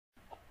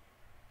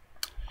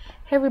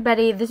Hey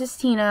everybody, this is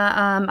Tina.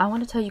 I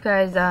want to tell you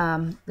guys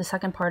the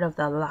second part of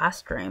the last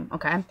stream.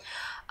 Okay,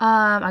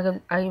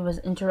 I was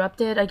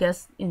interrupted. I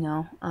guess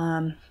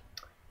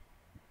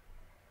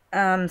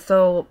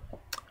So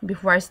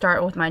before I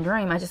start with my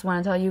dream, I just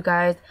want to tell you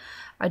guys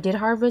I did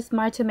harvest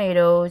my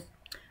tomatoes,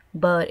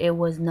 but it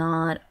was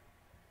not.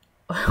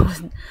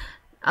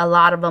 A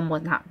lot of them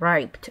was not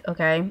ripe.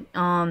 Okay,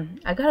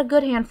 I got a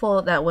good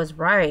handful that was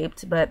ripe,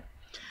 but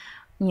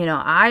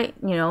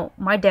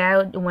my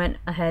dad went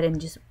ahead and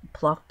just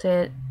plucked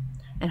it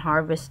and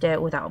harvested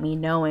it without me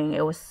knowing.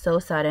 It was so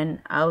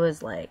sudden. I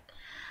was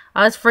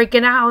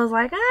freaking out. I was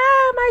like,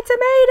 my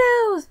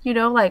tomatoes!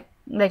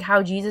 Like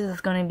how Jesus is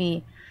gonna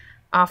be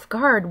off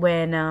guard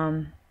when,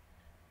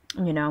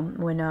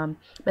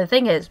 but the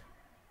thing is,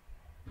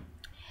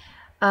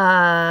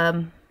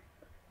 the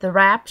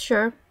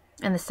rapture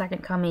and the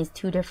second coming is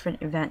two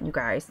different events, you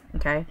guys.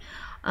 Okay,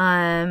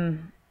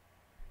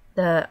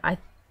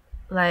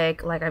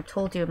 like I've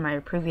told you in my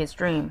previous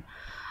dream,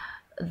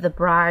 the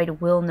bride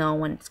will know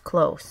when it's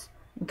close.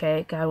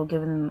 Okay, God will give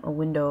them a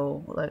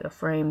window, like a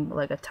frame,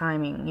 like a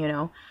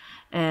timing,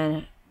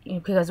 and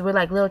because we're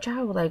like little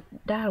child, we're like,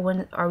 Dad,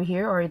 when are we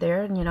here? Are you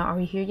there? Are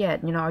we here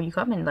yet? Are you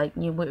coming? Like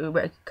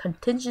we're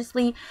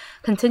continuously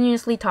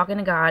talking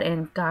to God,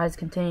 and God's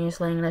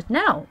continuously letting us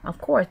know, of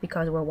course,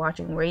 because we're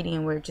watching, waiting,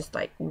 and we're just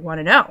like, we want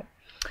to know.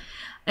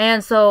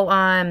 And so,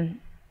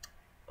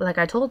 like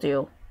I told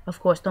you, of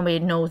course, nobody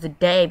knows the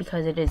day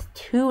because it is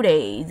 2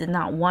 days and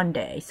not 1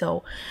 day.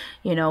 So,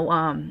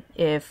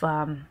 if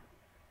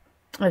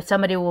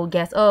somebody will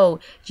guess,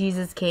 oh,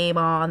 Jesus came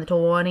on the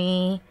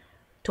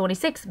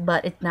 26th,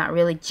 but it's not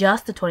really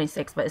just the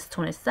 26th, but it's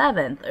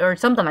 27th or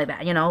something like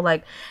that.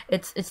 Like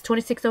it's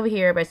 26 over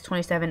here, but it's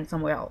 27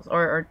 somewhere else,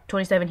 or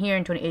 27 here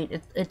and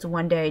 28. It's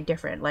 1 day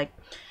different. Like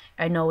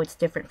I know it's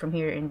different from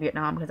here in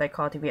Vietnam because I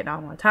called to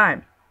Vietnam one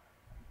time.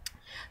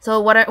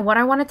 So what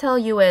I want to tell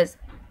you is,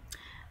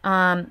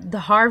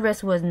 the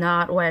harvest was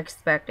not what I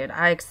expected.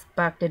 I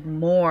expected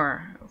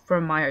more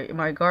from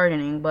my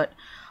gardening, but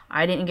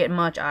I didn't get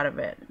much out of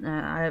it.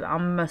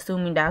 I'm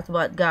assuming that's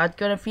what God's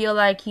gonna feel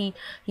like. He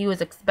was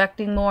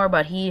expecting more,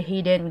 but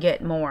he didn't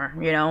get more,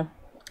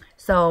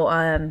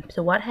 So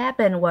so what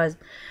happened was,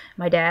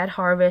 my dad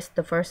harvested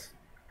the first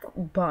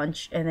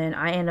bunch, and then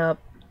I ended up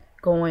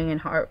going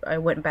and I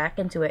went back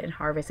into it and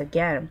harvest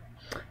again.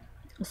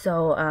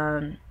 So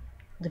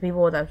the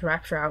people that was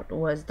raptured out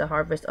was the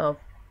harvest of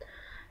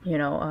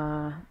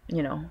the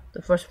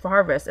first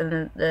harvest,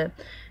 and then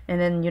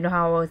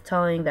how I was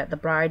telling that the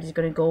bride is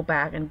going to go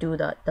back and do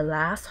the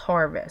last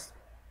harvest.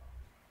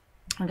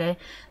 Okay,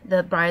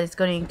 the bride is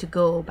going to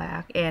go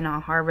back and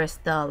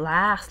harvest the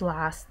last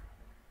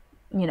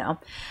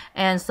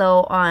and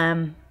so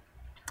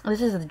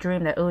this is a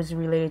dream that was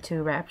related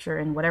to rapture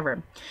and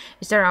whatever.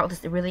 It started out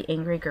with this really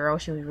angry girl.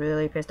 She was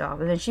really pissed off,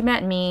 and then she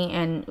met me,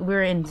 and we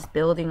were in this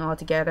building all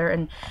together,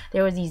 and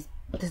there was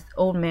this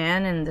old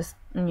man and this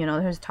he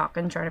was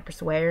talking, trying to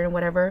persuade her and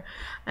whatever,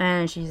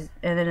 and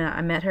then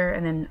I met her,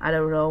 and then I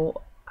don't know,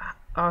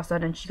 all of a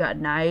sudden she got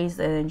nice,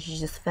 and then she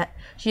just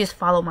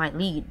followed my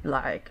lead.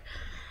 Like,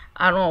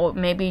 I don't know,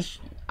 maybe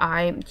she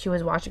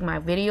was watching my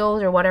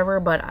videos or whatever,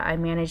 but I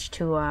managed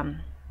to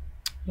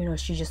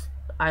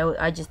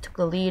I just took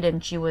the lead,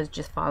 and she was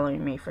just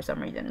following me for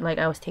some reason. Like,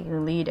 I was taking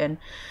the lead, and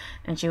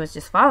she was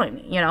just following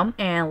me,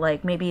 and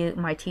like maybe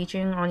my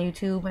teaching on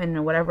YouTube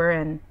and whatever,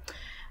 and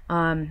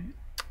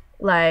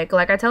like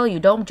I tell you,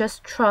 don't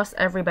just trust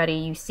everybody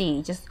you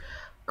see. Just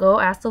go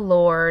ask the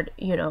Lord.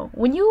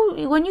 When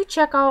you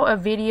check out a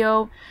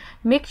video,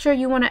 make sure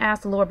you want to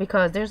ask the Lord,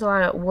 because there's a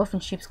lot of wolf in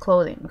sheep's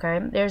clothing.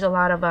 Okay, there's a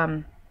lot of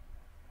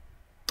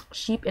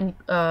sheep's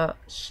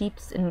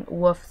and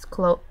wolf's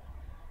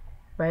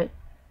right?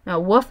 No,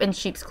 wolf in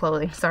sheep's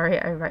clothing. Sorry,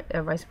 I write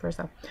vice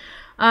versa.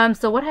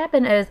 So what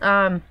happened is,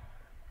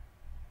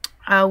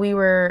 we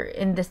were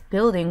in this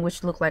building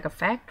which looked like a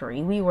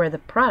factory. We were the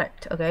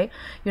product. Okay,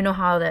 you know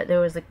how that there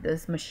was like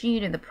this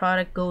machine, and the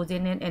product goes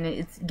in it, and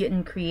it's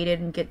getting created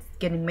and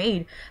getting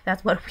made.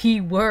 That's what we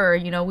were.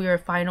 We were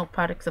final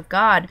products of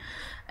God,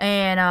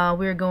 and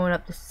we were going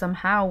up to,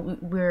 somehow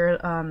we were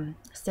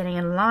standing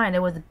in line.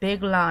 There was a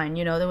big line.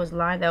 There was a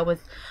line that was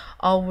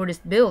all over this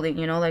building,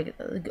 like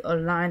a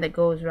line that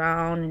goes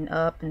round and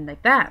up and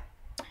like that.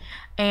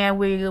 And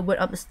we went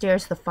up the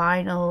stairs to the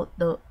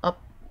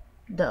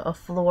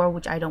floor,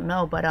 which I don't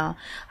know, but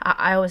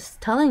I was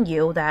telling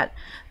you that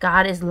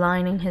God is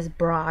lining his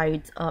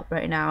brides up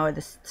right now, or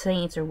the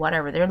saints or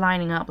whatever. They're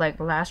lining up. Like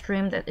the last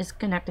dream that is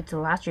connected to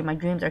the last dream. My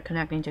dreams are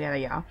connecting together,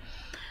 y'all.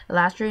 The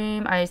last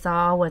dream I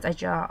saw was, I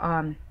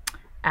saw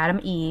Adam,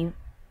 Eve.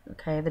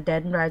 Okay, the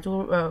dead and brides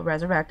will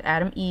resurrect.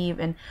 Adam, Eve,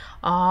 and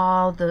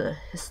all the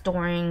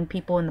historian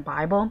people in the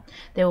Bible.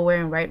 They were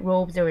wearing white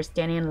robes. They were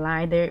standing in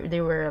line.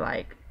 They were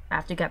like,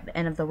 after you got the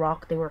end of the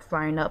rock, they were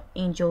flying up.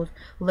 Angels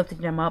lifted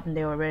them up, and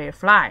they were ready to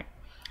fly.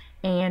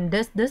 And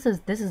this is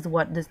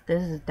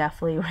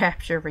definitely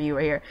rapture for you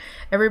right here.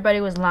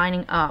 Everybody was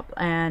lining up,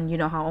 and you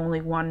know how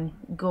only one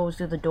goes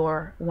through the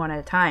door one at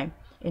a time.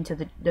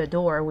 into the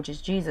door, which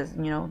is Jesus.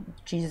 You know,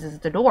 Jesus is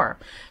the door.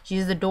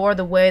 Jesus is the door,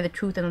 the way, the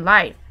truth, and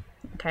life.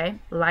 Okay,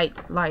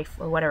 life,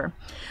 or whatever.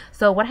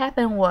 So what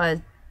happened was,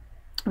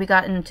 we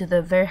got into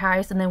the very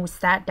highest, and then we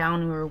sat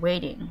down and we were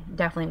waiting,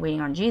 definitely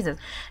waiting on Jesus.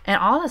 And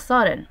all of a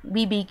sudden,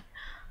 we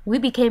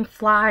became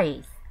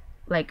flies,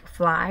 like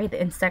the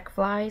insect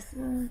flies,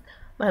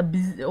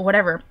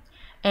 whatever.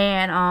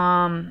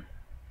 And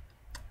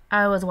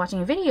I was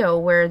watching a video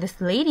where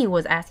this lady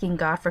was asking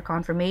God for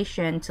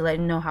confirmation to let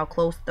him know how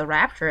close the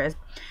rapture is,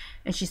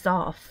 and she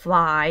saw a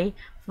fly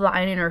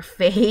flying in her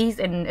face,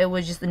 and it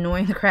was just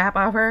annoying the crap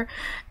out of her.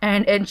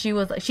 And she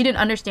was like, she didn't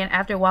understand.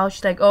 After a while,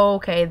 she's like, oh,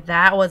 okay,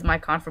 that was my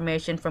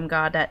confirmation from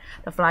God that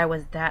the fly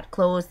was that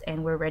close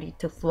and we're ready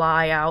to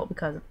fly out,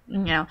 because, you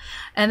know.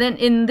 And then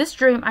in this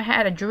dream, I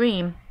had a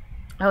dream.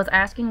 I was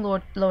asking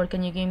Lord,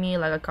 can you give me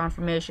like a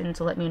confirmation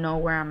to let me know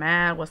where I'm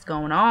at, what's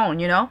going on,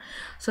 you know?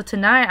 So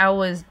tonight I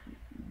was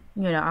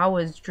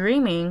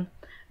dreaming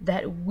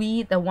that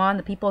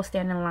the people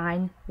standing in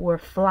line were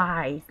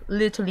flies,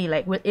 literally,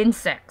 like, with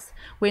insects.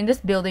 We're in this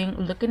building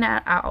looking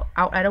out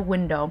at a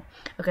window.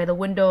 Okay, the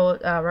window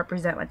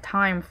represent a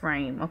time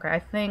frame. Okay, I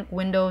think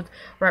windows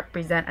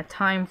represent a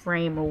time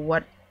frame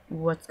of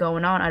what's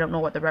going on. I don't know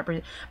what the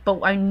represent,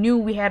 but I knew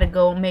we had to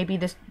go. Maybe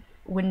this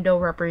window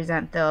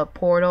represent the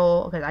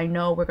portal, because I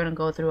know we're gonna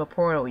go through a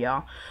portal,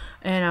 y'all,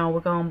 and we're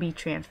gonna be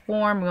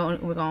transformed.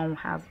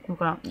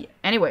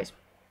 Anyways,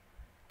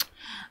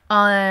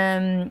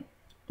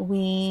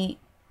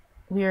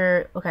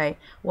 we're okay.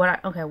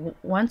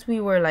 Once we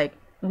were like,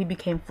 we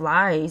became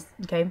flies.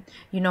 Okay,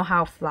 you know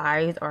how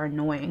flies are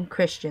annoying.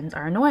 Christians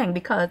are annoying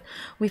because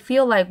we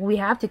feel like we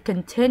have to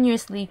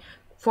continuously,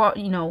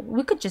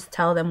 we could just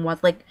tell them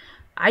once. Like,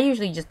 I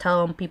usually just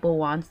tell them people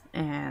once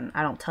and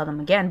I don't tell them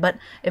again. But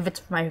if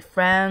it's my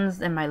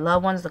friends and my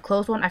loved ones, the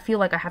close one, I feel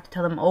like I have to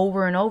tell them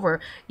over and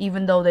over,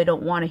 even though they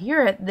don't want to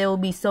hear it. They will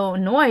be so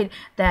annoyed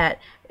that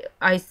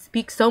I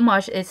speak so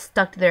much it's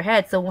stuck to their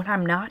head. So when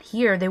I'm not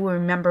here, they will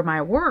remember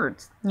my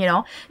words. You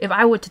know, if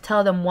I were to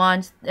tell them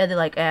once, they're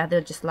like,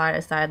 they'll just lie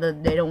aside.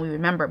 They don't even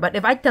remember. But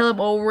if I tell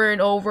them over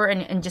and over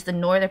and just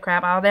annoy the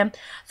crap out of them,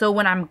 so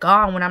when I'm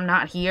gone, when I'm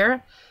not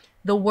here,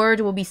 the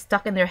words will be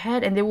stuck in their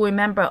head, and they will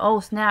remember, oh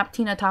snap,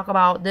 Tina talk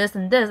about this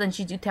and this, and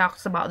she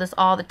talks about this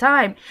all the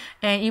time.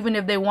 And even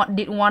if they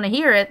didn't want to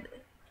hear it,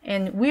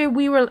 and we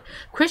were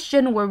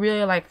Christian, we're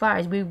really like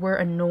flies. We were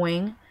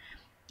annoying.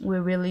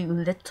 We're really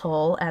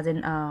little, as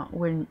in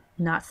we're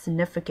not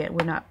significant.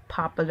 We're not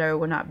popular.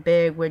 We're not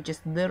big. We're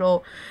just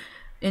little,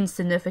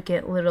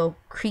 insignificant little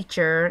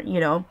creature, you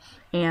know.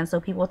 And so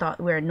people thought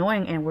we were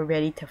annoying and we're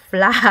ready to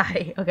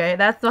fly. Okay,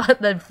 that's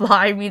what the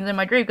fly means in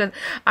my dream, because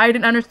I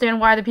didn't understand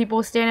why the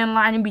people stand in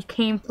line and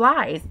became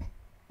flies.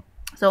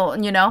 So,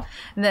 you know,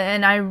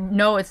 and I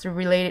know it's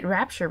related,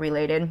 rapture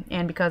related,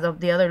 and because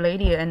of the other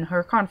lady and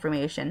her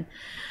confirmation.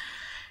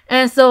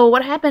 And so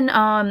what happened,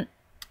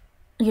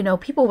 you know,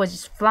 people was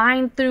just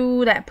flying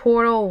through that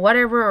portal,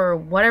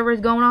 whatever is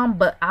going on.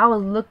 But I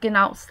was looking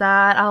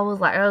outside. I was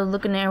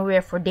looking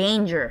everywhere for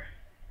danger,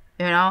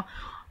 you know.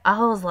 I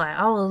was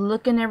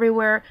looking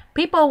everywhere.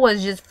 People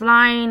was just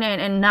flying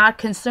and not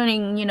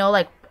concerning, you know,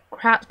 like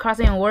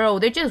crossing a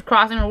road. They're just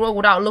crossing the road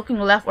without looking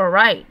left or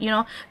right. You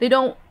know, they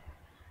don't.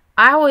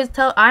 I always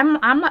tell, I'm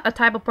not a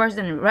type of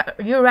person.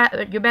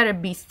 You better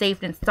be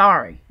safe than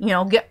sorry. You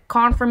know, get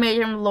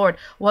confirmation from the Lord.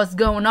 What's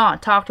going on?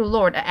 Talk to the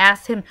Lord.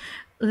 Ask Him.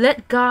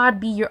 Let God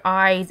be your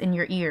eyes and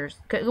your ears.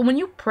 Cause when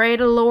you pray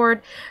to the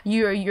Lord,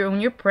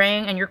 when you're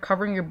praying and you're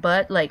covering your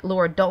butt, like,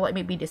 Lord, don't let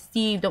me be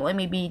deceived. Don't let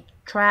me be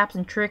traps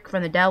and tricked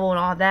from the devil and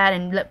all that,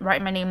 and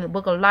write my name in the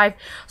book of life.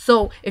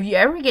 So if you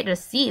ever get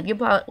deceived, you're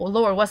like, well,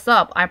 Lord, what's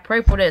up? I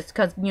pray for this,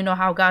 because you know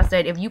how God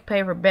said, if you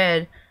pay for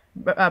bread,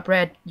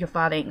 your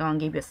father ain't gonna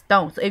give you a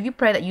stone. So if you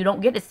pray that you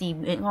don't get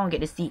deceived, you ain't gonna get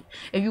deceived.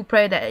 If you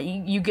pray that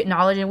you get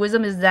knowledge and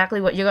wisdom, is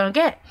exactly what you're gonna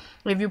get.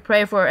 If you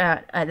pray for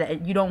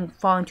that you don't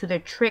fall into their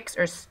tricks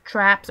or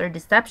traps or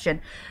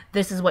deception,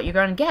 this is what you're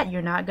gonna get.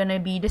 You're not gonna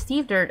be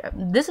deceived. Or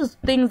this is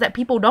things that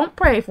people don't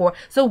pray for.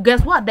 So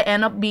guess what? They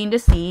end up being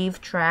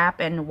deceived, trapped,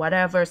 and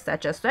whatever,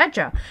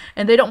 etc.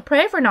 And they don't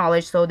pray for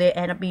knowledge, so they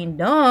end up being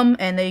dumb,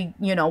 and they,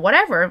 you know,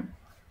 whatever.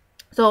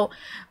 So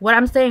what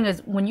I'm saying is,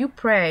 when you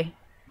pray,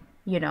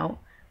 you know,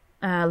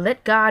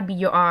 let God be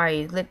your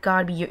eyes, let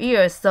God be your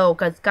ears. So,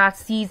 because God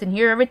sees and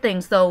hears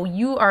everything, so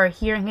you are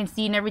hearing and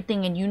seeing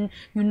everything, and you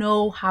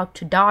know how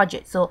to dodge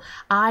it. So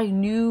I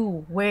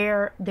knew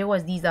where there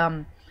was these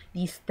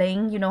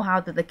things, you know, how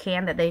the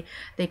can that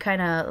they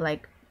kind of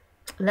like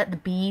let the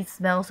bees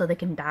smell so they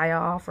can die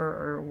off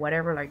or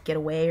whatever, like get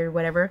away or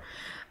whatever.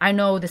 I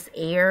know this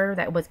air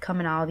that was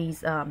coming out of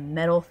these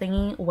metal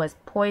thingy was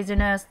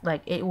poisonous.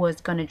 Like, it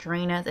was gonna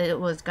drain us. It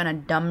was gonna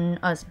dumb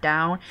us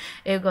down.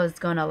 It was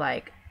gonna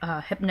like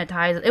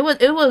hypnotize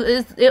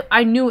us.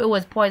 I knew it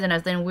was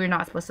poisonous, and we're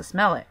not supposed to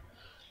smell it.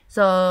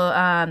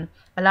 So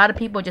a lot of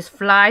people just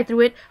fly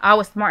through it. I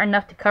was smart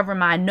enough to cover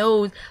my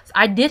nose. So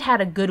I did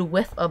had a good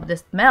whiff of the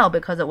smell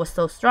because it was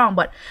so strong,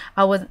 but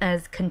I wasn't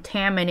as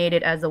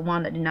contaminated as the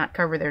one that did not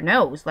cover their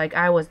nose. Like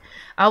I was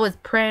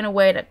praying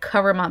away to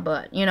cover my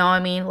butt. You know what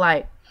I mean?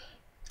 Like,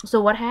 so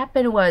what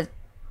happened was,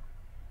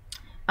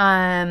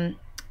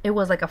 it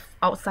was like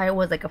outside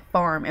was like a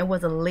farm. It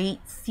was a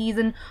late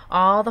season.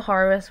 All the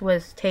harvest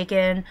was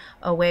taken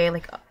away.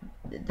 Like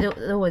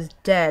it was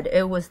dead.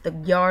 The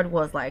yard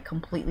was like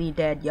completely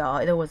dead,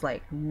 y'all. There was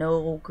like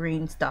no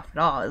green stuff at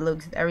all.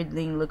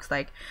 Everything looks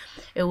like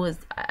it was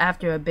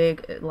after a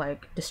big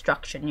like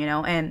destruction, you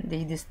know. And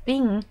this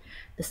thing,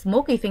 the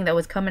smoky thing that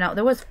was coming out,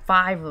 there was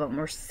 5 of them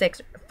or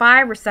 6,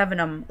 5 or 7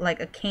 of them, like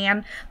a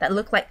can that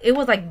looked like it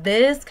was like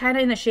this, kind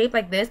of in a shape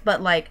like this,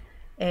 but like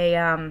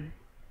a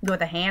with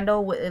a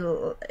handle.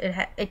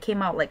 It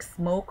came out like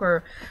smoke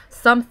or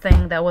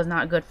something that was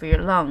not good for your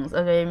lungs.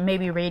 Okay,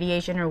 maybe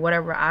radiation or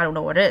whatever, I don't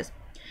know what it is.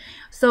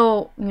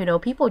 So, you know,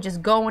 people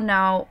just going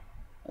out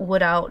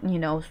without, you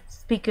know,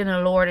 speaking to the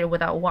Lord and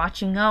without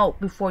watching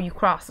out before you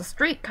cross the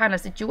street, kind of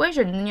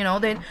situation. You know,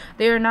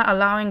 they're not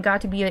allowing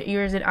God to be their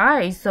ears and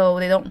eyes, so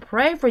they don't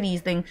pray for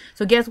these things.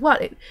 So guess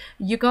what?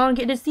 You're gonna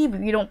get deceived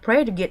if you don't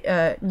pray to get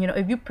you know,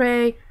 if you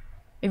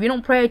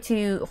don't pray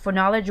for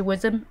knowledge or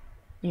wisdom,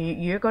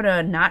 you're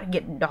gonna not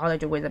get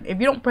knowledge or wisdom. If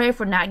you don't pray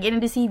for not getting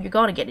deceived, you're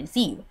gonna get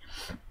deceived.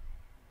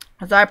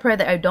 So I pray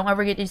that I don't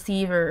ever get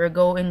deceived or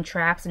go in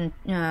traps and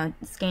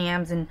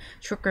scams and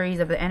trickeries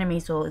of the enemy.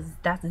 So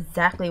that's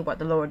exactly what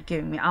the Lord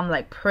gave me. I'm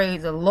like,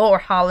 praise the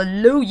Lord,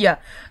 hallelujah.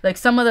 Like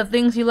some of the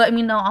things He let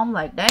me know, I'm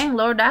like, dang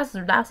Lord, that's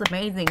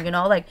amazing. You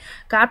know, like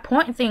God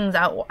point things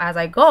out as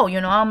I go.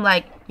 You know, I'm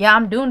like, yeah,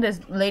 I'm doing this,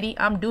 lady.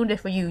 I'm doing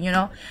this for you. You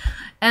know,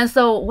 and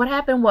so what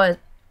happened was,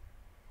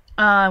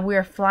 we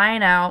were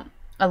flying out.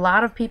 A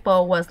lot of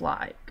people was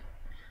like,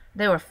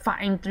 they were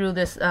fighting through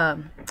this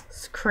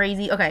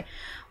crazy. Okay,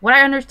 what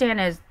I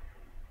understand is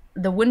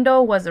the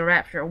window was the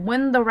rapture.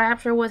 When the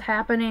rapture was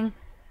happening,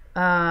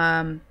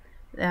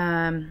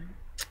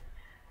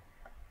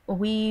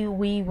 we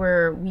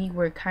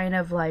were kind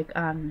of like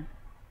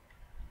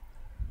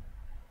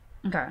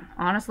okay,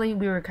 honestly,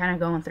 we were kind of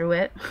going through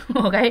it.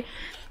 Okay,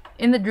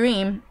 in the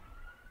dream,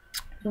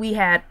 we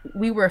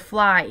were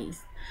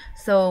flies,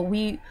 so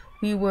we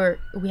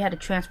had to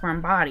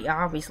transform body.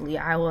 Obviously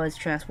I was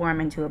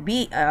transformed into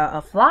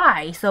a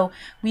fly, so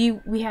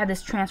we had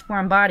this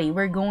transformed body.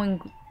 We're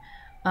going,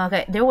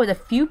 okay, there was a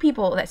few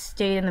people that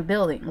stayed in the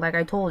building. Like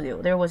I told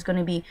you, there's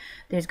gonna be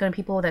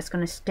people that's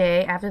gonna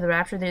stay after the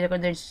rapture. They're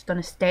just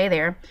gonna stay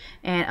there,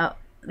 and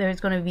there's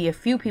gonna be a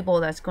few people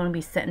that's gonna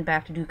be sent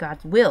back to do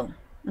God's will.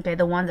 Okay,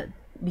 the ones that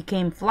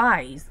became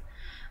flies.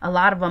 A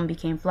lot of them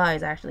became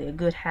flies, actually. A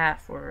good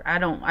half, or I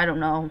don't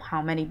know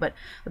how many, but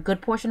a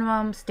good portion of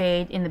them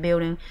stayed in the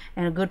building,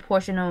 and a good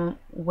portion of them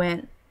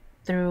went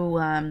through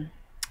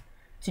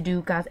to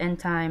do God's end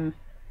time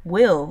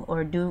will,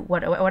 or do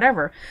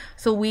whatever.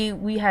 So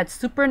we had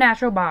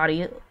supernatural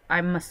body,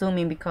 I'm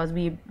assuming, because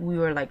we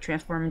were like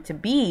transformed into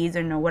bees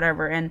or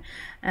whatever, and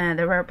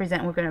they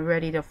represent we're gonna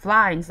ready to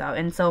fly and stuff.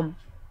 And so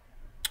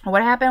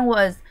what happened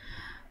was,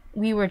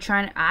 I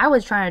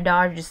was trying to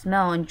dodge the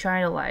smell and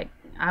trying to like,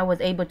 I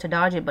was able to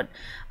dodge it, but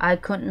I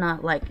could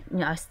not, like, you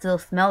know, I still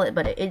smell it,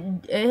 but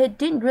it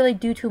didn't really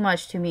do too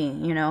much to me,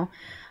 you know.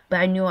 But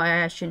I knew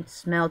I shouldn't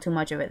smell too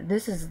much of it.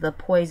 This is the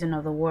poison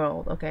of the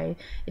world, okay?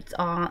 It's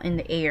all in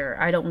the air.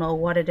 I don't know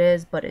what it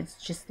is, but it's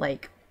just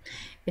like,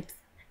 it's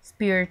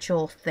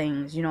spiritual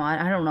things, you know.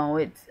 I don't know.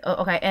 It's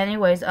okay.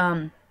 Anyways,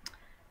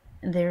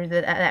 there's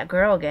that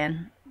girl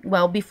again.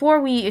 Well, before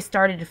we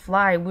started to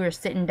fly, we were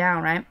sitting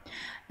down, right?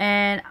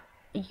 And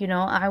you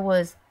know,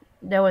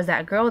 there was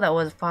that girl that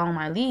was following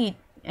my lead,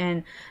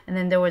 and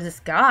then there was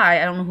this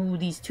guy. I don't know who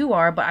these two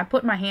are, but I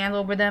put my hand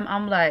over them.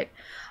 I'm like,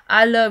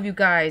 I love you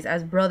guys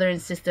as brother and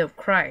sister of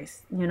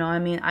Christ. You know what I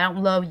mean? I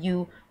don't love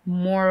you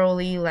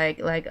morally, like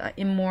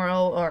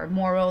immoral or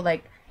moral,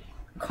 like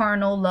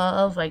carnal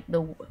love, like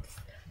the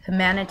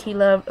humanity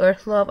love,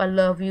 earth love. I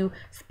love you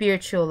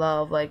spiritual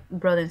love, like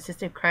brother and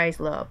sister of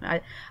Christ love.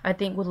 I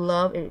think with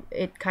love,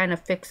 it kind of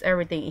fixes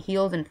everything. It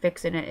heals and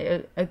fixes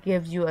it. It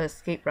gives you a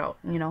escape route.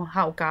 You know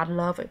how God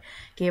loved it,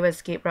 gave us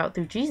escape route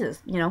through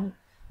Jesus. You know,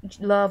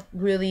 love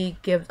really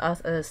gives us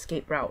an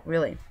escape route,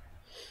 really.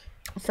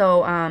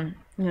 So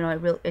you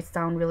know, it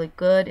sounded really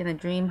good in a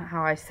dream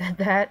how I said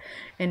that,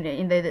 and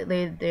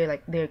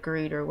they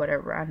agreed or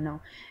whatever, I don't know.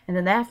 And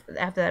then after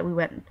that, we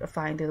went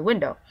flying through the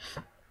window.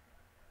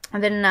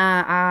 And then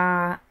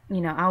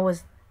you know, I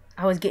was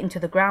getting to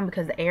the ground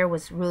because the air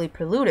was really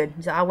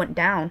polluted. So I went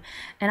down,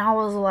 and I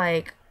was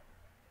like,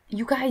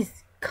 you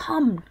guys,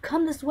 come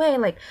this way.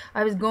 Like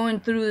I was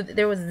going through,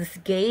 there was this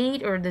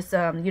gate, or this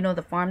you know,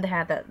 the farm that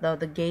had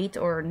the gate,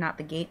 or not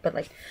the gate, but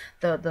like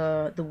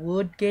the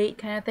wood gate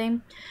kind of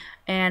thing,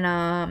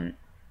 and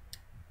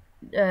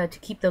to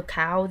keep the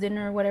cows in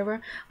or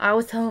whatever. I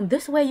was telling them,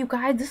 this way, you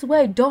guys, this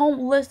way, don't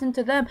listen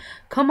to them,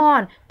 come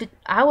on.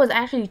 I was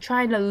actually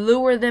trying to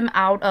lure them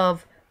out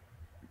of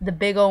the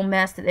big old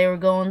mess that they were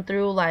going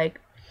through.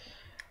 Like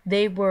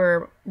they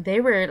were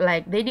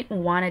like, they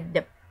didn't want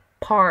to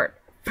depart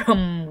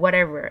from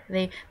whatever.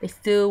 They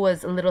still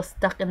was a little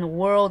stuck in the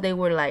world. They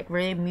were like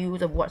really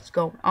amused of what's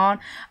going on.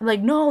 I'm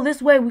like, no,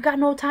 this way, we got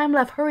no time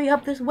left, hurry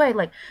up this way.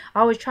 Like,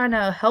 I was trying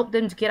to help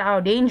them to get out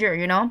of danger,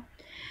 you know.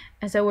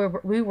 And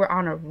so we were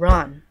on a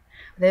run.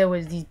 There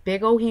was these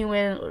big old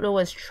human that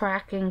was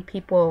tracking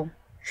people,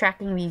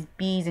 tracking these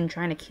bees and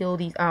trying to kill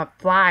these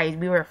flies.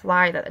 We were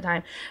flies at the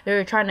time. They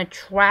were trying to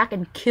track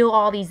and kill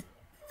all these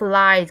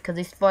flies because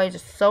these flies are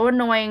so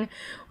annoying.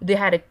 They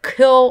had to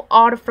kill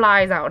all the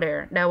flies out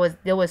there.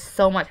 There was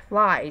so much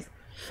flies.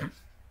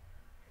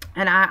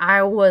 And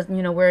I was,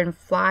 you know, we're in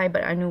fly,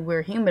 but I knew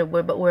we're human,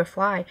 but we're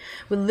fly.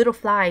 We're little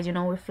flies, you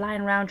know, we're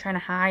flying around trying to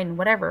hide and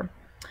whatever.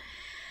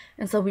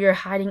 And so we were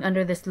hiding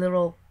under this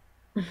little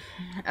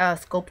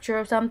sculpture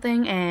or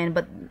something, and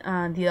but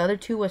the other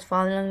two was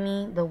following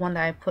me, the one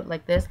that I put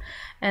like this,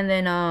 and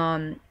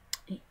then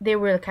they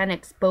were kind of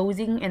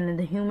exposing, and then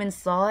the human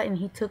saw it, and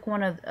he took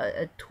one of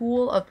a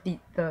tool of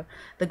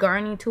the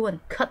gardening tool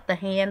and cut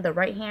the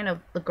right hand of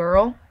the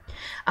girl.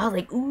 I was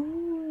like,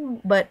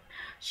 ooh, but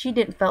she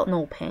didn't felt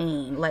no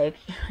pain. Like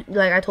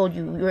I told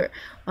you, you're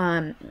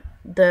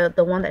the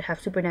one that have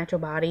supernatural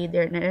body,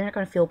 they're not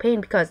gonna feel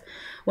pain, because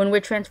when we're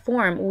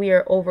transformed, we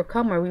are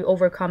overcomer. We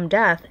overcome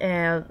death,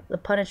 and the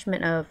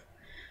punishment of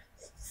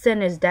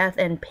sin is death,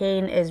 and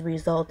pain is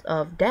result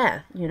of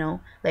death. You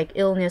know, like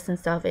illness and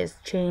stuff is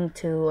chained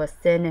to a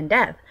sin and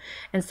death.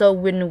 And so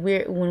when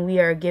we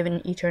are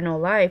given eternal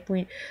life,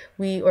 we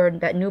or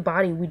that new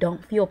body, we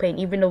don't feel pain,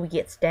 even though we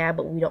get stabbed,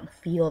 but we don't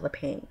feel the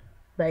pain.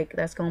 Like,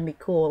 that's gonna be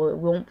cool. We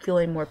won't feel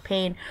any more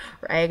pain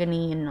or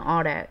agony and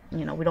all that.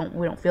 You know, we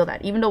don't feel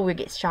that. Even though we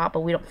get shot,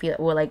 but we don't feel it.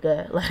 We're like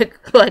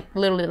like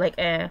literally like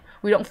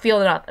we don't feel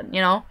nothing.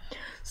 You know,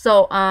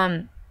 so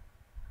and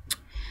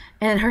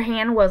her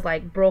hand was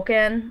like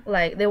broken.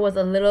 Like, there was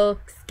a little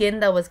skin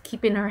that was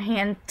keeping her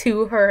hand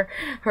to her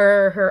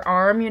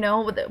arm. You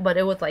know, but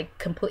it was like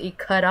completely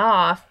cut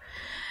off.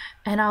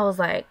 And I was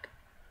like,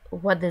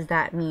 what does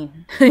that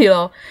mean? You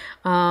know,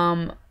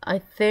 I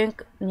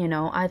think, you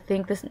know, I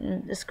think the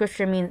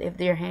scripture means if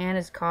your hand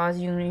is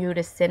causing you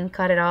to sin,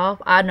 cut it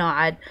off. I know,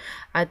 I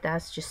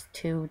that's just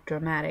too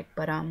dramatic.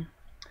 But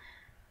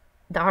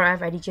the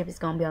RFID chip is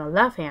gonna be on the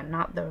left hand,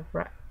 not the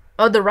right.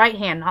 Oh, the right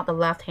hand, not the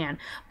left hand.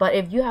 But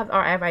if you have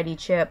RFID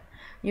chip,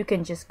 you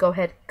can just go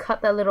ahead,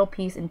 cut that little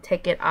piece and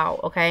take it out.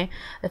 Okay.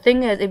 The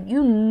thing is, if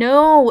you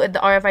know the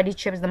RFID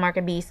chip is the mark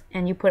of the beast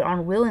and you put it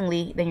on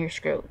willingly, then you're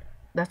screwed.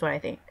 That's what I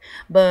think.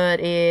 But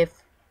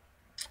if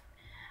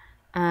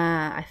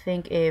I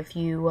think if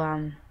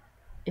you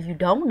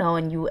don't know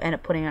and you end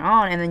up putting it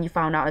on and then you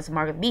found out it's a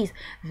mark of the beast,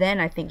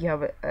 then I think you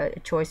have a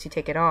choice to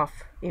take it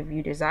off if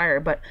you desire.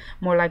 But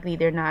more likely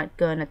they're not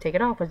gonna take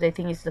it off because they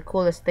think it's the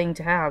coolest thing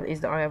to have is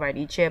the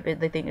RFID chip.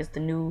 They think it's the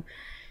new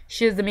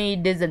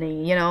shizmy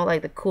Disney, you know,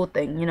 like the cool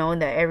thing, you know,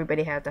 and that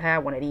everybody has to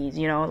have one of these,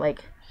 you know,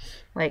 like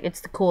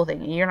it's the cool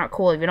thing. You're not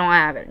cool if you don't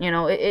have it. You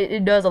know,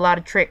 it does a lot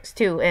of tricks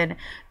too, and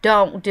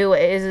don't do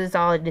it. It's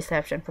all a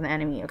deception from the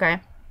enemy. Okay,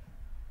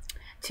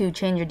 to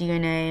change your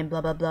DNA and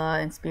blah blah blah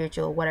and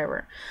spiritual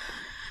whatever.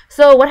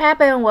 So what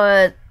happened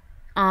was,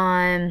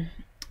 I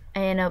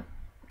ended up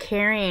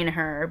carrying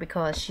her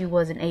because she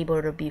wasn't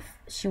able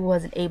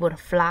to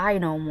fly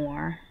no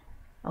more.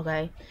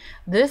 Okay,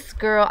 this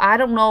girl, I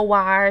don't know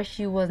why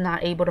she was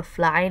not able to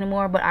fly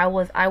anymore, but I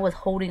was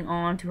holding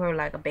on to her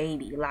like a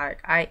baby. Like,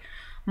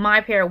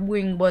 my pair of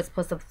wings was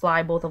supposed to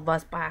fly both of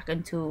us back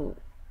into,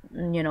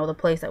 you know, the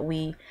place that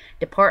we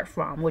depart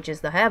from, which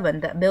is the heaven.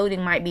 That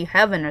building might be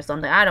heaven or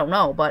something, I don't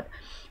know. But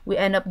we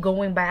end up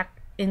going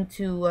back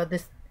into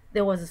this.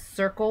 There was a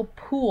circle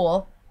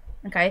pool.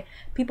 Okay,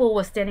 people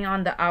were standing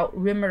on the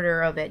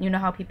perimeter of it. You know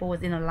how people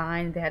was in a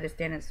line, they had to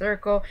stand in a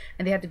circle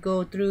and they had to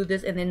go through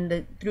this and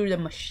then through the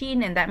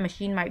machine, and that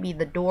machine might be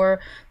the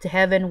door to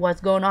heaven. What's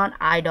going on,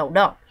 I don't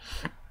know.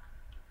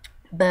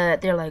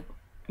 But they're like,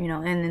 you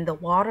know, and in the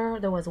water,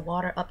 there was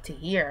water up to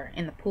here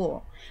in the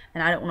pool,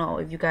 and I don't know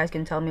if you guys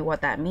can tell me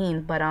what that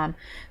means. But and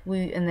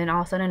then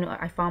all of a sudden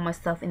I found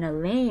myself in a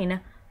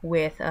lane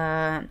with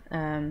I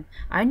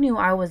knew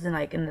I was in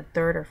like in the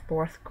 3rd or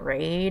 4th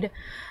grade,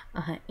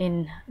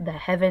 in the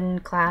heaven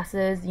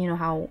classes. You know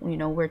how, you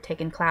know, we're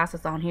taking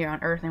classes on here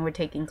on earth, and we're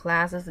taking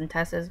classes and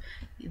tests.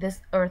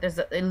 This earth is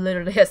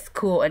literally a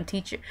school, and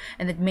teacher,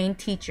 and the main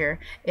teacher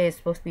is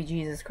supposed to be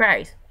Jesus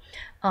Christ.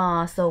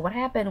 So what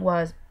happened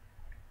was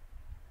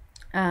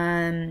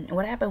I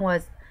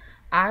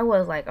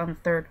was like on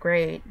 3rd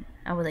grade.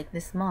 I was like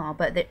this small,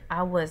 but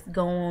I was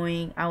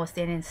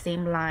standing in the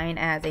same line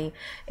as a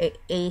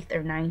 8th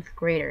or 9th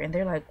grader, and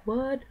they're like,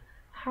 what,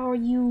 how are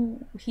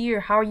you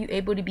here, how are you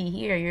able to be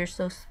here, you're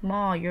so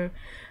small, you're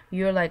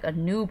like a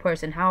new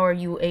person, how are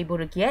you able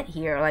to get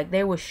here? Like,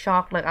 they were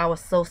shocked. Like, I was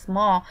so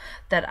small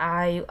that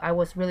I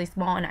was really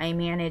small, and I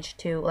managed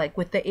to, like,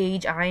 with the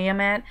age I am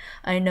at,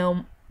 I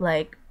know,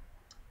 like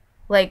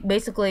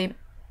basically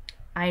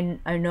I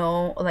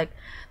know, like,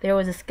 there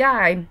was this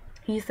guy,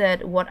 he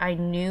said what I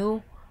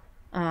knew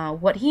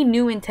What he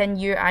knew in 10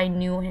 years, I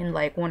knew in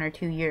like 1 or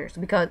 2 years,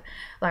 because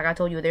like I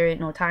told you, there ain't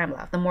no time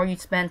left. The more you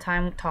spend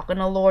time talking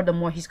to the Lord, the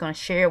more he's going to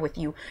share with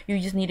you. You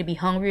just need to be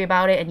hungry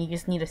about it, and you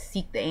just need to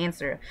seek the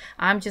answer.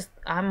 I'm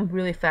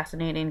really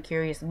fascinated and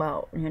curious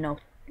about,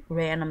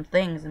 random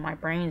things, and my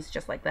brain's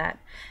just like that,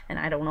 and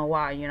I don't know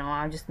why.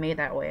 I'm just made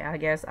that way, I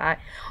guess.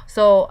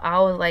 So I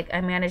was like,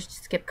 I managed to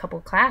skip a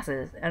couple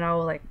classes, and I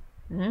was like,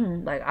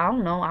 like, I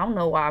don't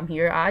know why I'm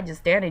here. I just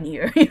standing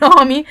here. You know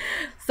what I mean?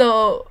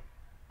 So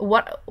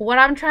what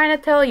I'm trying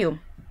to tell you,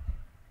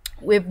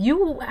 if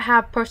you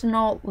have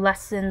personal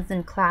lessons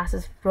and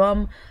classes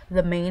from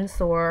the main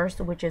source,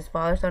 which is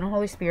Father, Son, and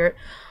Holy Spirit,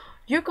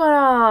 you're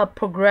gonna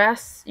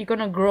progress, you're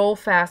gonna grow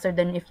faster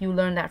than if you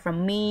learn that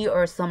from me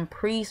or some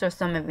priest or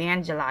some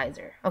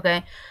evangelizer.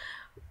 Okay,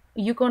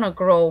 you're gonna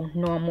grow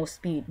normal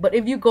speed. But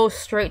if you go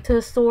straight to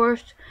the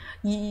source,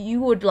 you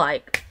would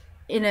like,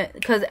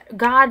 because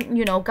God,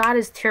 God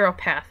is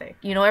telepathic.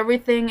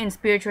 Everything in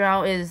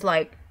spiritual is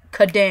like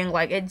kadang,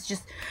 like it's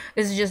just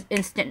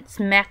instant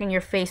smack in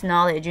your face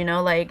knowledge.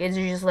 Like it's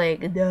just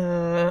like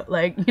duh.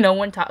 Like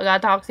when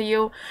God talks to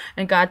you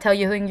and God tell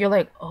you things, you're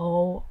like,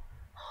 oh,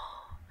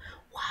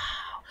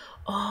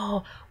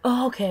 wow,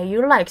 oh, okay.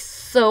 You're like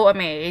so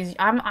amazed.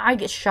 I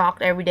get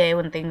shocked every day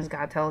when things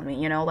God tells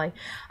me. Like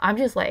I'm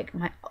just like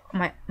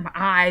my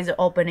eyes are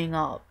opening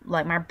up,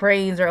 like my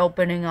brains are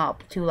opening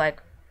up to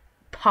like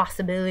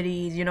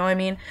possibilities. You know what I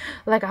mean?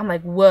 Like I'm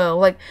like, whoa.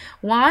 Like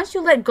once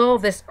you let go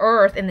of this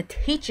earth and the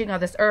teaching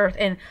of this earth,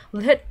 and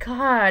let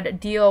God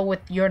deal with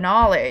your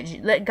knowledge,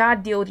 let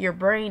God deal with your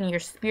brain and your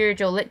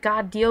spiritual, let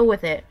God deal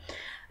with it,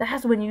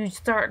 that's when you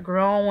start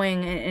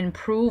growing and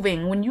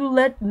improving. When you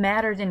let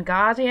matters in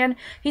God's hand,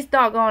 he's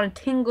doggone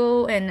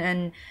tingle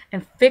and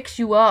fix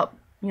you up,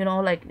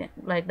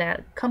 like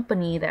that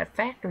company, that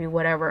factory,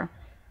 whatever.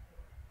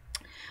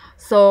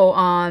 So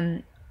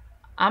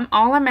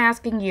all I'm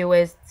asking you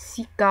is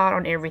seek God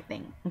on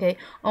everything. Okay,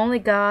 only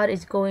God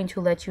is going to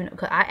let you know.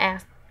 Cause I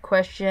asked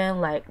question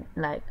like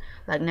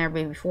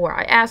never before.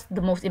 I asked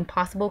the most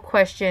impossible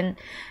question,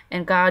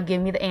 and God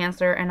gave me the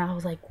answer, and I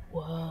was like,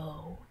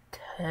 whoa,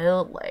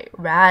 totally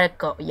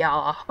radical,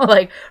 y'all.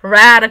 Like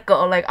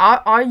radical. Like,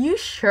 are you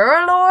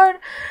sure, Lord?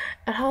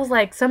 And I was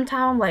like,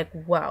 sometimes I'm like,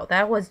 wow,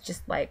 that was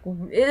just like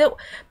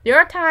there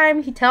are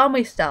times he tell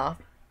me stuff,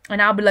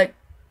 and I'll be like,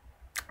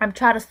 I'm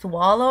trying to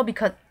swallow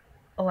because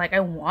like I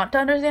want to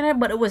understand it,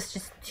 but it was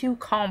just too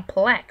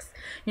complex.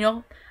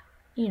 I'm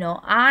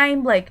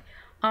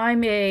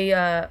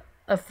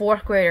a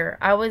fourth grader.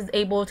 I was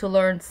able to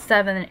learn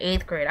 7th and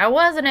 8th grade. I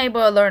wasn't able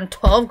to learn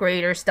 12th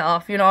grader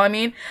stuff. You know what I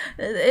mean?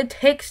 It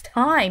takes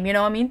time. You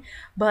know what I mean?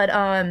 But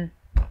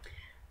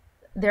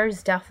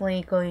there's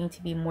definitely going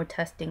to be more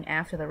testing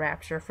after the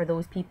rapture for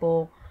those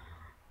people.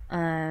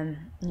 There's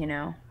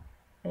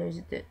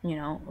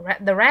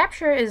the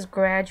rapture is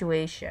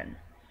graduation.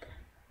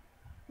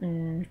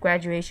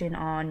 Graduation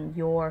on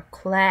your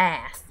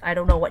class. I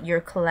don't know what your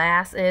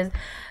class is.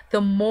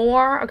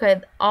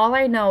 All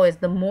I know is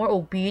the more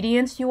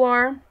obedience you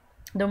are,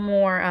 the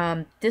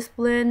more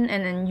discipline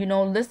and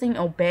listening,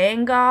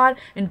 obeying God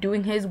and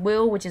doing his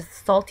will, which is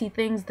salty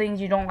things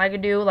you don't like to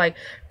do, like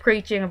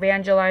preaching,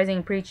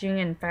 evangelizing,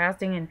 preaching and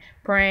fasting and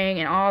praying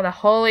and all the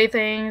holy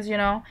things,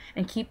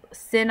 and keep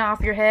sin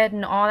off your head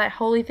and all that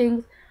holy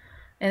things.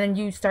 And then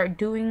you start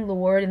doing the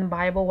word in the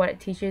Bible, what it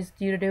teaches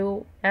you to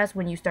do. That's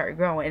when you start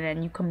growing.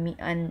 And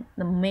and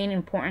the main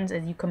importance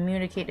is you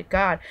communicate to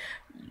God.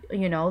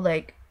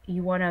 Like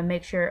you want to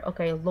make sure,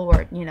 okay,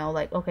 Lord,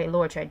 okay,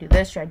 Lord, should I do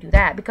this? Should I do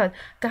that? Because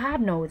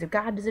God knows. If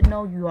God doesn't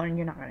know, you're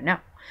not going to know.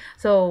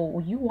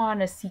 So you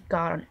want to seek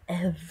God on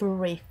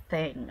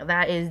everything.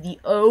 That is the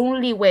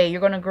only way you're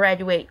going to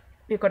graduate.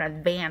 You're going to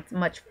advance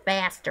much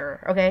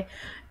faster, okay?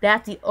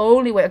 That's the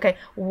only way, okay?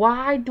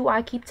 Why do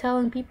I keep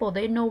telling people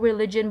they know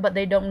religion, but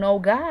they don't know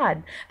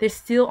God? They're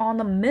still on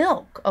the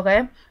milk,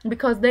 okay?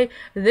 Because they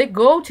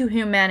go to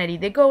humanity.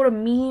 They go to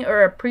me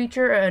or a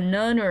preacher or a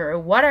nun or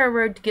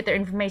whatever to get their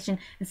information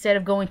instead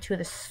of going to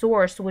the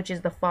source, which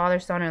is the Father,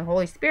 Son, and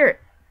Holy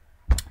Spirit.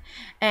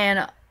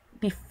 And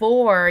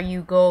before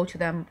you go to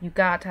them, you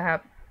got to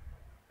have,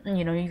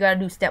 you gotta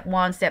do step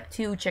 1, step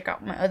 2, check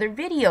out my other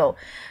video.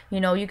 You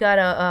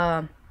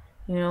gotta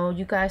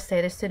you guys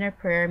say the sinner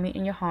prayer, meet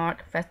in your heart,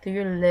 confess through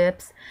your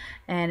lips,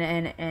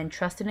 and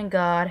trust in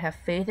God, have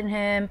faith in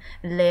him,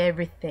 lay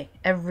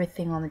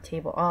everything on the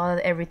table,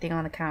 everything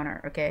on the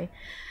counter, okay?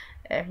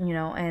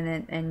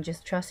 And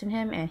just trust in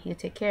him, and he'll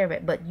take care of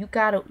it. But you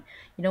gotta,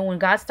 when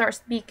God starts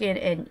speaking,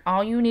 and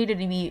all you needed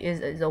to be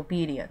is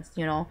obedience.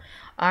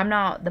 I'm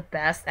not the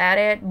best at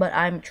it, but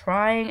I'm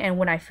trying. And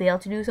when I fail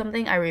to do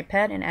something, I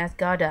repent and ask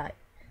God to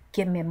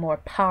give me more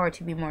power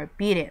to be more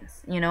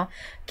obedience.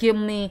 Give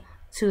me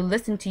to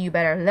listen to you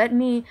better.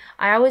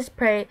 I always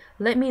pray,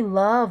 let me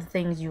love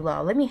things you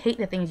love. Let me hate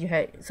the things you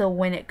hate. So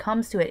when it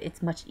comes to it,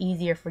 it's much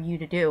easier for you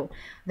to do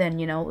than,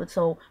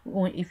 so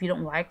if you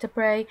don't like to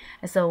pray,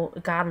 and so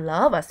God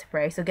love us to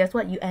pray. So guess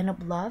what? You end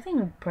up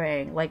loving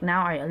praying. Like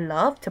now I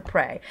love to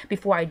pray.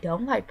 Before I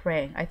don't like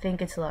praying. I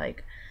think it's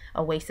like,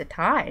 a waste of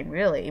time,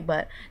 really.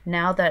 But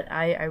now that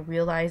I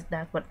realize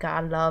that's what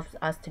God loves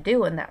us to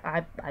do, and that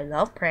I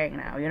love praying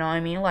now, you know what I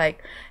mean?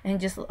 Like, and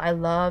just, I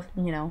love,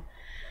 you know,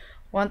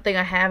 one thing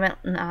I haven't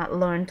not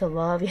learned to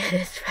love yet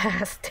is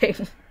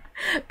fasting.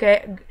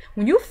 Okay,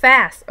 when you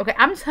fast, okay,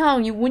 I'm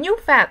telling you, when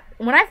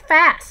I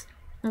fast,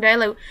 okay,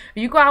 like,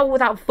 you go out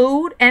without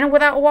food and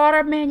without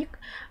water, man,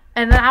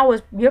 and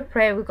then your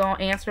prayer was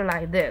gonna answer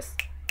like this,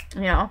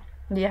 you know.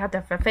 You have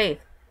to have faith.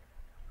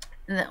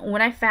 And then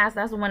when I fast,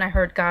 that's when I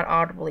heard God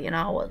audibly, and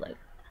I was like,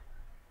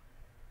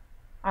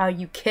 are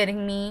you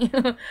kidding me?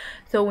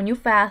 So when you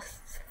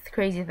fast,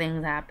 crazy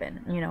things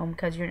happen, you know,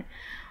 because you're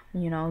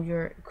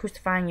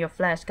crucifying your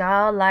flesh.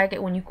 God like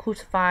it when you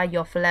crucify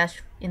your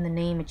flesh in the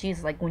name of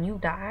Jesus. Like, when you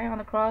die on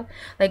the cross,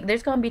 like,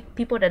 there's gonna be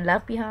people that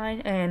left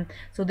behind, and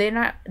so they're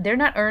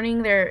not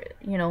earning their,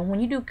 you know, when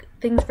you do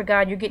things for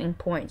God, you're getting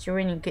points. You're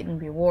really getting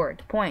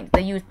rewards, points.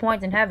 They use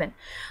points in heaven.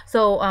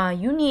 So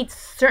you need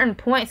certain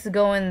points to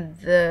go in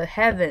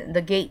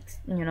the gates.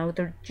 You know,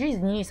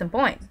 Jesus, you need some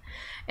points.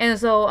 And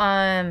so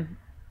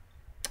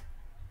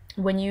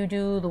when you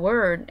do the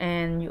word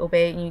and you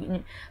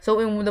obey, so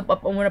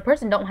when a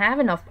person don't have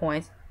enough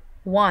points,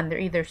 one, they're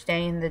either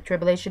staying in the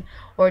tribulation,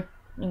 or,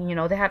 you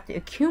know, they have to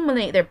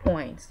accumulate their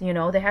points, you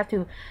know, they have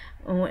to,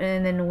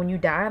 and then when you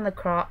die on the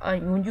cross,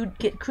 when you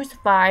get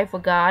crucified for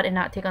God and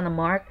not take on the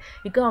mark,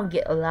 you're gonna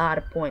get a lot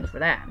of points for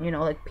that, you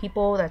know, like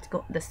people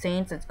the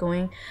saints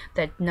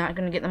that's not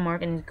gonna get the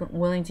mark and is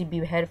willing to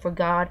be beheaded for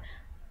God,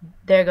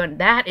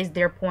 that is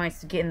their points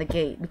to get in the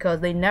gate,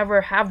 because they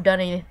never have done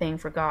anything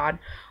for God,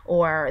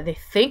 or they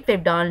think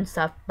they've done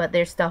stuff, but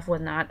their stuff was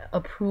not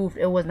approved.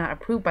 It was not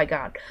approved by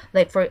God.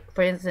 Like, for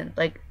instance,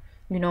 like,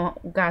 you know,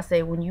 God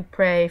say, when you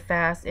pray,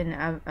 fast,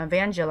 and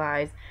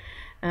evangelize,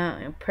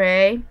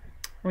 pray,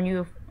 when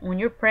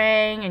you're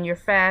praying and you're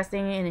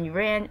fasting and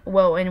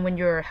and when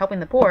you're helping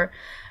the poor,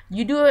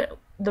 you do it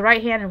the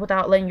right hand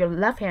without letting your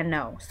left hand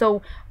know.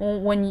 So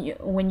when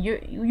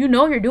you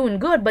know you're doing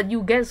good, but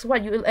guess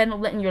what, you end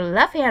up letting your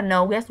left hand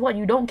know, guess what,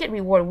 you don't get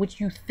rewarded, which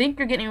you think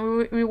you're getting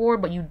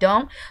reward, but you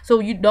don't. So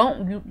you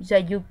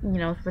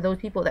know, for those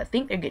people that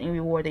think they're getting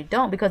reward, they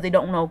don't, because they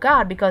don't know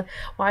God. Because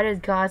why does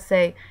God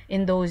say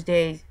in those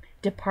days,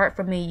 depart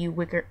from me, you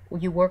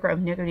worker of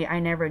iniquity, I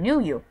never knew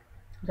you?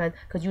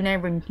 Because you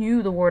never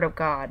knew the word of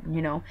God,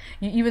 you know.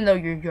 Even though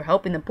you're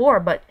helping the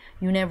poor, but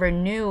you never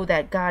knew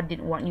that God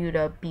didn't want you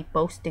to be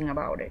boasting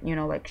about it, you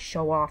know, like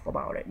show off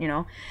about it, you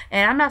know.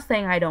 And I'm not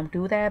saying I don't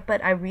do that,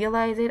 but I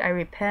realize it, I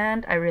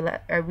repent, I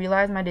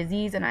realize my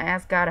disease, and I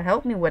ask God to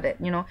help me with it,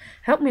 you know.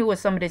 Help me with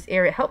some of this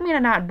area. Help me to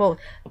not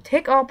boast.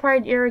 Take all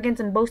pride,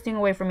 arrogance, and boasting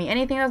away from me.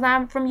 Anything that's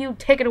not from you,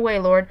 take it away,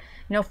 Lord.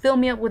 You know, fill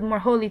me up with more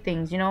holy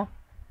things, you know.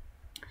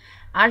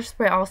 I just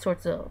pray all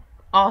sorts, you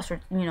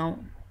know.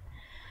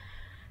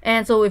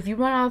 And so if you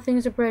run out of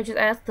things to pray, just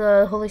ask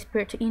the Holy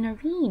Spirit to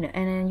intervene,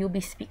 and then you'll be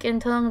speaking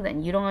tongues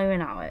and you don't even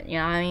know it. You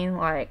know what I mean?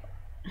 Like,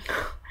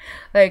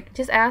 like,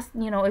 just ask,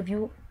 you know, if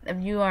you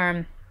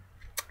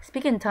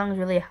speaking tongues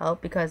really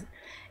help, because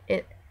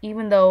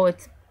even though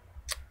it's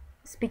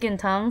speaking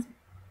tongues,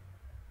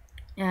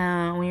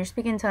 when you're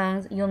speaking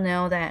tongues, you'll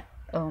know that,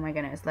 oh my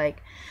goodness,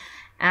 like,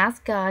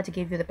 ask God to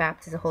give you the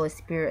baptism of the Holy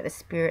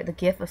Spirit, the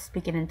gift of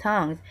speaking in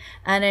tongues.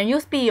 And then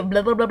you'll speak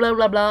blah, blah, blah, blah,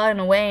 blah, blah in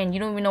a way, and you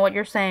don't even know what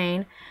you're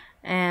saying.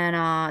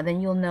 And then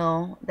you'll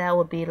know that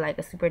would be like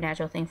a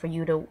supernatural thing for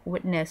you to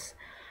witness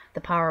the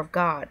power of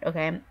God,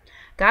 okay?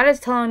 God is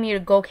telling me to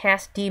go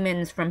cast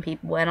demons from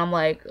people. And I'm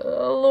like,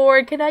 oh,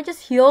 Lord, can I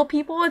just heal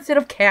people instead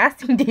of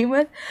casting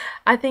demons?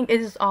 I think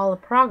it is all a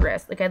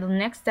progress. Okay, the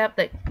next step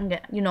that,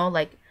 you know,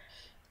 like,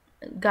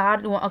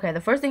 God, okay, the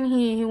first thing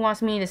he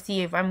wants me to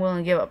see if I'm willing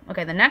to give up.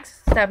 Okay, the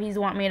next step, he's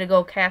want me to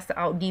go cast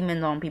out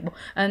demons on people.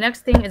 And the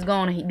next thing is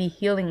going to be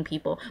healing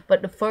people.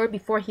 But before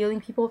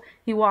healing people,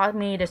 he wants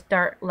me to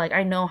start, like,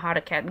 I know how to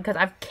cast, because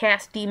I've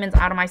cast demons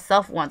out of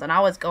myself once, and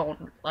I was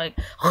going like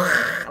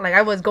like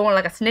I was going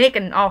like a snake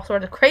and all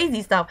sorts of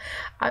crazy stuff.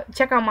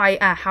 Check out my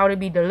how to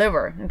be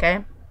delivered,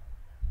 okay?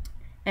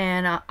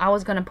 And I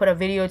was gonna put a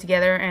video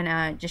together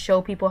and just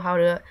show people how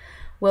to.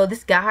 Well,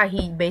 this guy,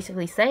 he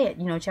basically say it,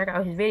 you know, check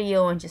out his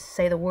video and just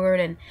say the word,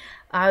 and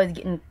I was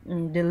getting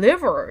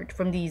delivered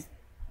from these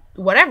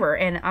whatever,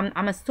 and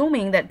I'm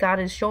assuming that God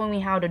is showing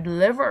me how to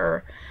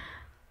deliver,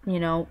 you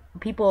know,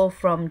 people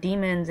from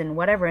demons and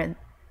whatever. And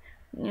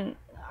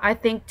I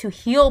think to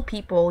heal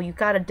people, you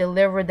got to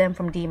deliver them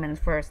from demons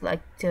first. Like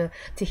to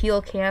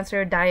heal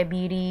cancer,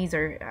 diabetes,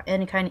 or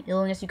any kind of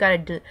illness, you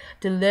got to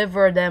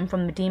deliver them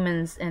from the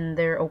demons and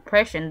their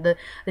oppression.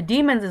 The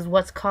demons is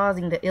what's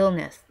causing the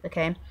illness,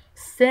 okay?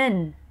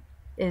 Sin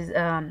is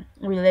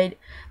related,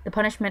 the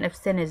punishment of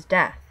sin is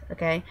death,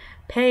 okay?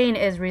 Pain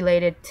is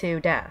related to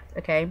death,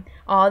 okay?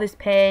 All this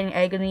pain,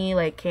 agony,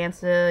 like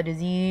cancer,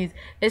 disease,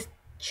 is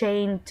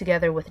chained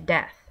together with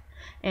death.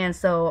 And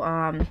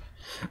so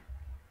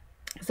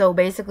so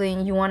basically,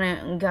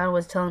 God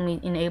was telling me,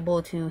 in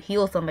able to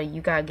heal somebody,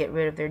 you gotta get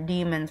rid of their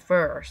demons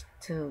first,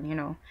 to, you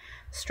know,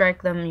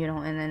 strike them, you know,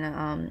 and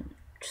then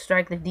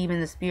strike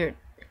the spirit,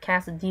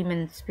 cast the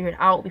demon spirit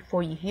out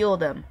before you heal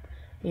them,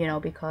 you know,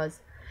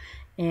 because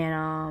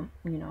And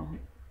you know,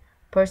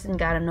 person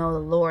got to know the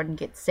Lord and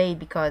get saved,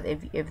 because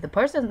if the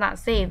person's not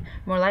saved,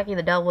 more likely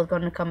the devil is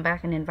going to come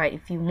back and invite a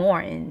few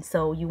more in.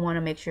 So you want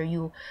to make sure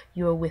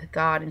you're with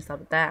God and stuff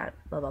like that.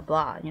 Blah blah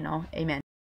blah. You know, amen.